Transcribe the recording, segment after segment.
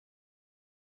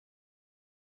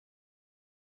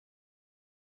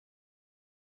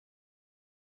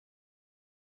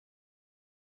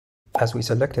as we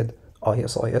selected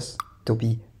IS-IS to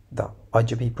be the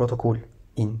IGP protocol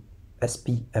in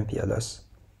SP MPLS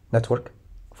network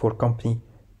for company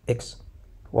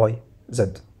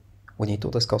XYZ. We need to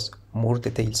discuss more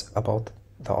details about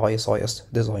the IS-IS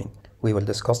design. We will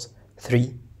discuss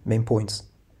 3 main points.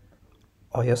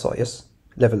 IS-IS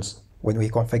levels. When we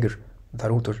configure the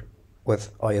router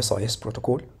with IS-IS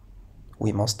protocol,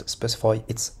 we must specify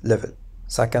its level.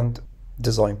 Second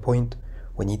design point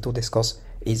we need to discuss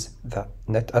is the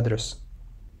net address.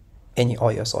 Any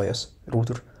IS-IS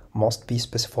router must be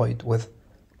specified with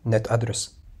net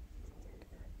address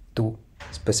to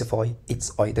specify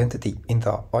its identity in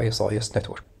the IS-IS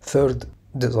network. Third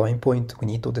design point we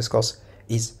need to discuss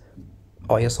is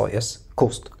IS-IS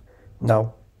cost.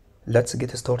 Now let's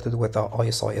get started with the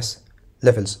IS-IS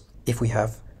levels. If we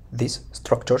have this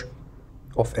structure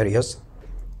of areas,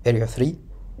 area 3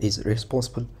 is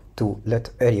responsible to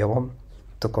let area 1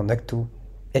 to connect to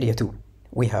area 2.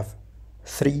 We have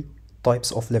 3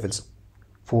 types of levels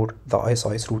for the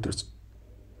IS-IS routers.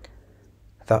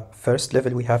 The first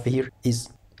level we have here is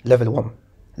level 1.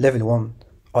 Level 1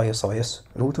 IS-IS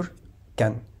router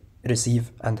can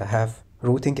receive and have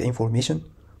routing information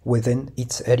within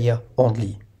its area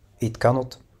only. It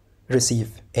cannot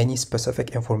receive any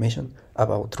specific information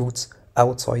about routes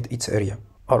outside its area.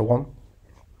 R1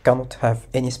 cannot have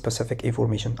any specific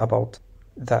information about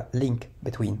the link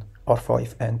between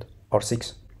R5 and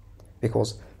R6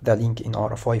 because the link in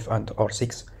R5 and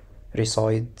R6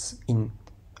 resides in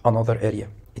another area.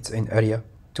 It's in area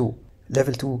 2.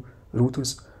 Level 2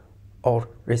 routers are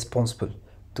responsible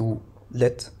to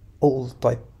let all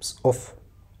types of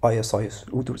IS-IS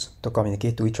routers to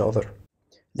communicate to each other.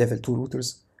 Level 2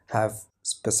 routers have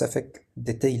specific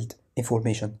detailed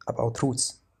information about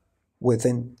routes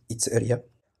within its area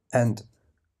and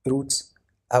routes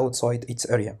outside its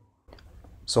area.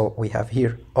 So we have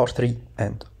here R3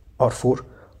 and R4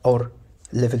 are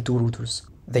level 2 routers.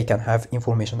 They can have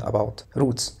information about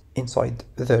routes inside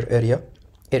their area,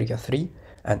 area 3,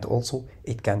 and also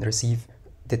it can receive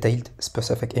detailed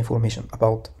specific information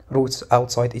about routes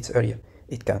outside its area.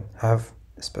 It can have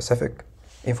specific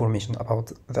information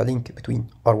about the link between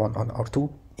R1 and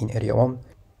R2 in area 1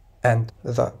 and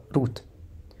the route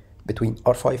between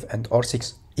R5 and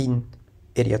R6 in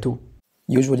area 2.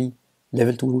 Usually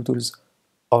level 2 routers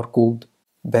are called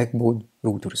backbone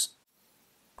routers,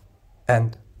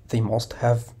 and they must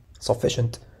have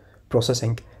sufficient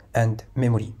processing and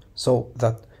memory so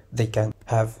that they can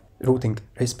have routing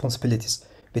responsibilities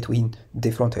between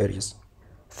different areas.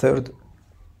 Third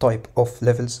type of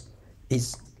levels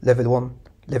is level 1,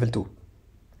 level 2.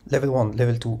 Level 1,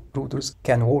 level 2 routers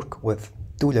can work with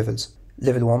 2 levels.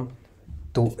 Level 1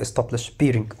 to establish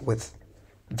peering with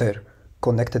their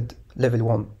connected level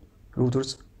 1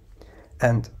 routers,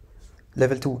 and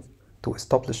level 2 to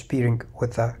establish peering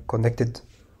with the connected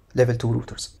level 2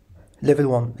 routers. Level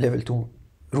 1, level 2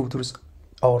 routers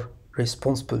are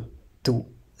responsible to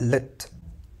let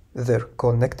their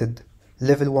connected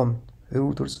level 1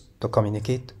 routers to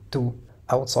communicate to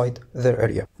outside their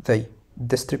area. They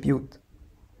distribute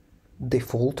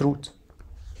default route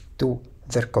to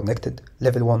their connected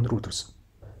level 1 routers.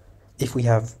 If we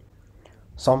have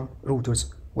some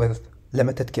routers with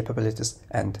limited capabilities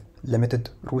and limited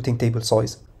routing table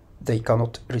size, they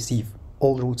cannot receive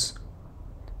all routes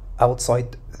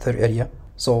outside their area.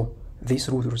 So these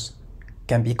routers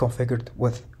can be configured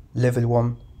with level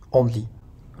 1 only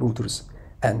routers,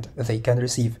 and they can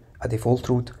receive a default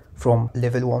route from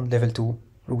level 1, level 2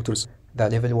 routers. The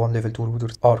level 1, level 2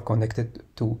 routers are connected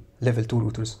to level 2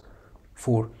 routers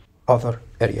for other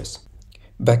areas.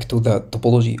 Back to the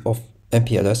topology of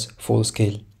MPLS Full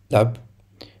Scale Lab,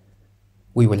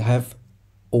 we will have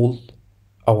all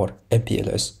our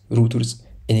MPLS routers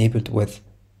enabled with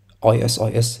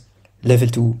IS-IS level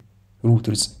 2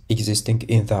 routers existing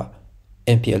in the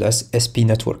MPLS SP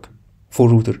network for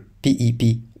router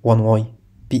PEP1Y,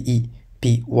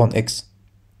 PEP1X,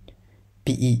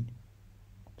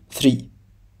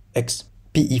 PE3X,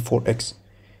 PE4X,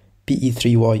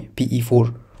 PE3Y,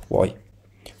 PE4Y.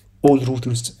 All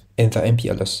routers in the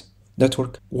MPLS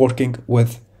network working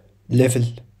with level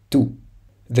 2.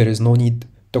 There is no need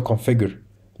to configure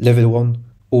level 1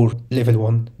 or level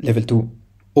 1, level 2.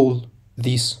 All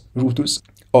these routers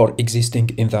are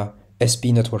existing in the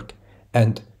SP network,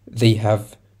 and they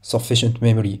have sufficient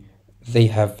memory, they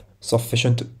have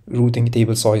sufficient routing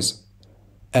table size,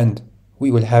 and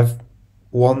we will have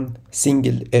one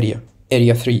single area,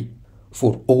 area 3,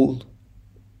 for all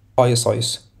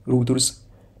IS-IS routers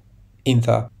in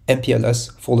the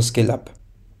MPLS Full Scale Lab.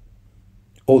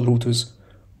 All routers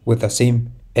with the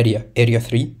same area, area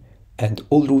 3, and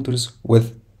all routers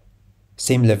with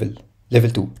same level, level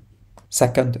 2.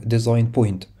 Second design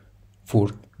point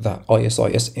for the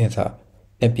IS-IS in the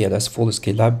MPLS Full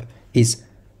Scale Lab is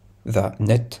the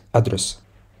net address.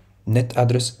 Net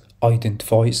address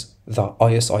identifies the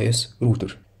IS-IS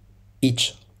router.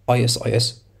 Each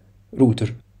IS-IS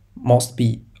router must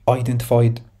be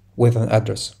identified with an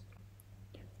address.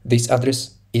 This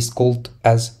address is called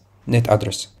as net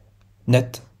address.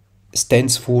 Net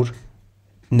stands for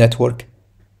Network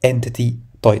Entity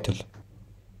Title.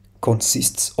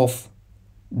 Consists of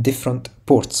different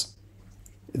ports.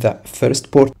 The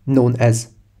first port, known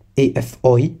as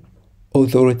AFI,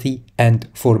 Authority and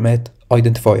Format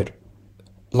Identifier,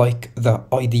 like the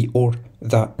ID or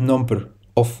the number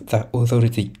of the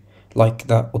authority, like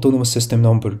the autonomous system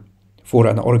number for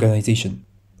an organization.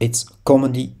 It's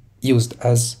commonly used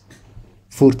as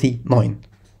 49.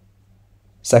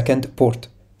 Second port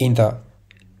in the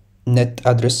net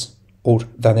address or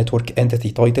the network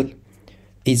entity title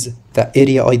is the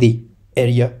area ID,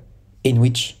 area in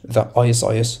which the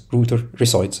IS-IS router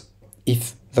resides.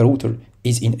 If the router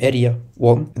is in area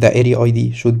 1, the area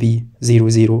ID should be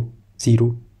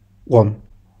 0001.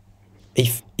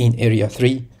 If in area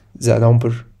 3, the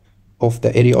number of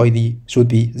the area ID should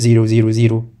be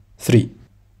 0003.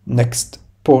 Next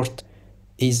port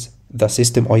is the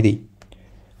system ID.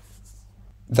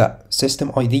 The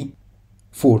system ID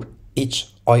for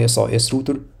each IS-IS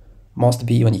router must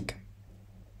be unique,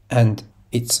 and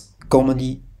it's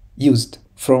commonly used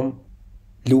from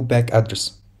loopback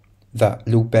address. The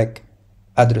loopback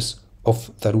address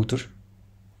of the router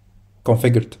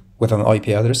configured with an IP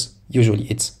address, usually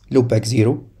it's loopback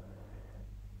 0.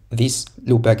 This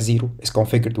loopback 0 is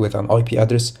configured with an IP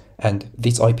address, and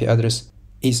this IP address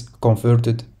is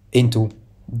converted into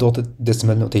dotted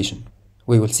decimal notation.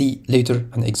 We will see later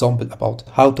an example about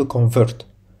how to convert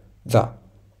the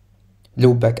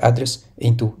loopback address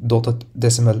into dotted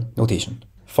decimal notation.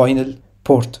 Final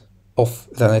port of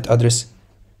the net address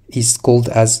is called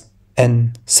as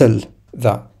N-cell.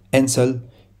 The N-cell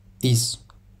is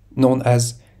known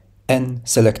as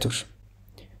N-selector.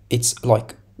 It's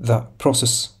like the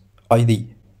process ID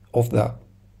of the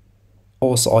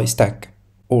OSI stack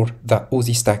or the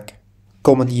OSI stack,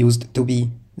 commonly used to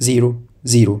be 0,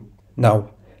 0. Now,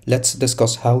 let's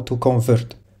discuss how to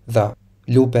convert the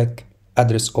loopback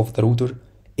address of the router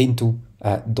into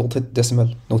a dotted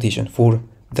decimal notation for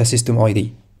the system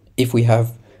ID. If we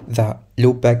have the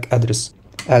loopback address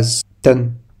as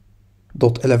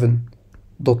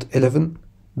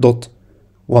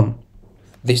 10.11.11.1,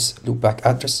 this loopback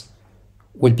address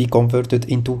will be converted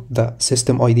into the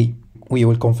system ID. We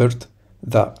will convert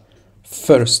the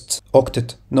first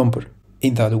octet number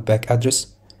in the loopback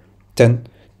address 10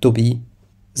 to be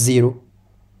 0,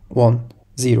 1,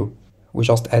 0. We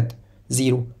just add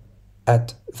 0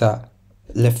 at the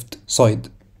left side.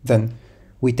 Then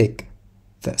we take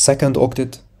the second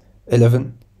octet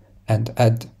 11 and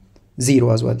add 0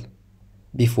 as well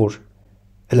before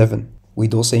 11. We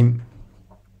do same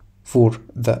for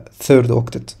the third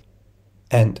octet,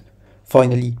 and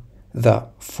finally the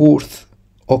fourth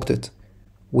octet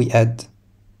we add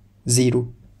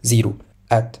 0, 0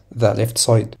 at the left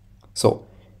side. So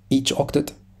each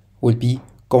octet will be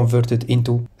converted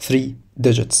into 3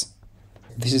 digits.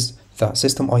 This is the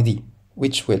system ID,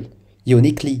 which will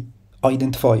uniquely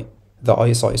identify the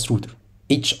IS-IS router.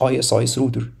 Each IS-IS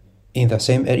router in the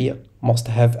same area must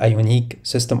have a unique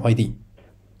system ID.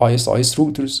 IS-IS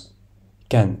routers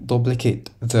can duplicate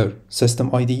their system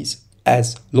IDs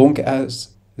as long as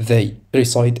they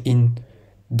reside in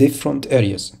different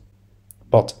areas.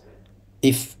 But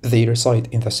if they reside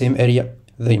in the same area,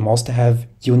 they must have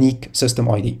unique system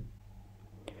ID.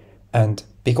 And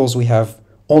because we have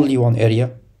only one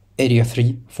area, area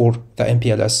 3 for the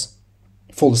MPLS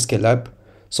Full Scale Lab,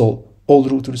 so all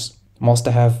routers must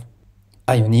have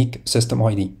a unique system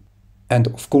ID. And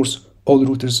of course, all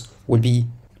routers will be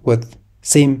with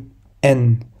same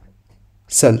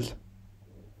N-cell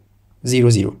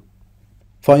 00.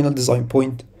 Final design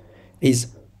point is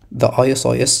the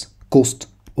IS-IS cost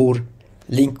or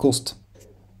link cost.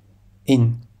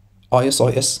 In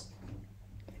IS-IS,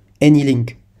 any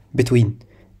link between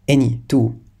any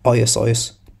two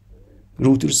IS-IS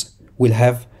routers will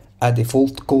have a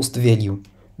default cost value.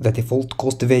 The default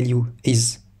cost value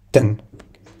is 10.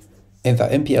 In the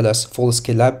MPLS Full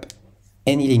Scale Lab,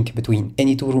 any link between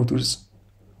any two routers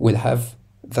will have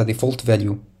the default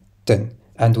value 10,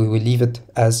 and we will leave it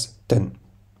as 10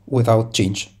 without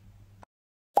change.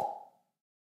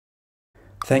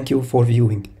 Thank you for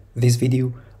viewing this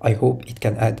video. I hope it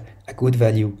can add a good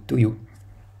value to you.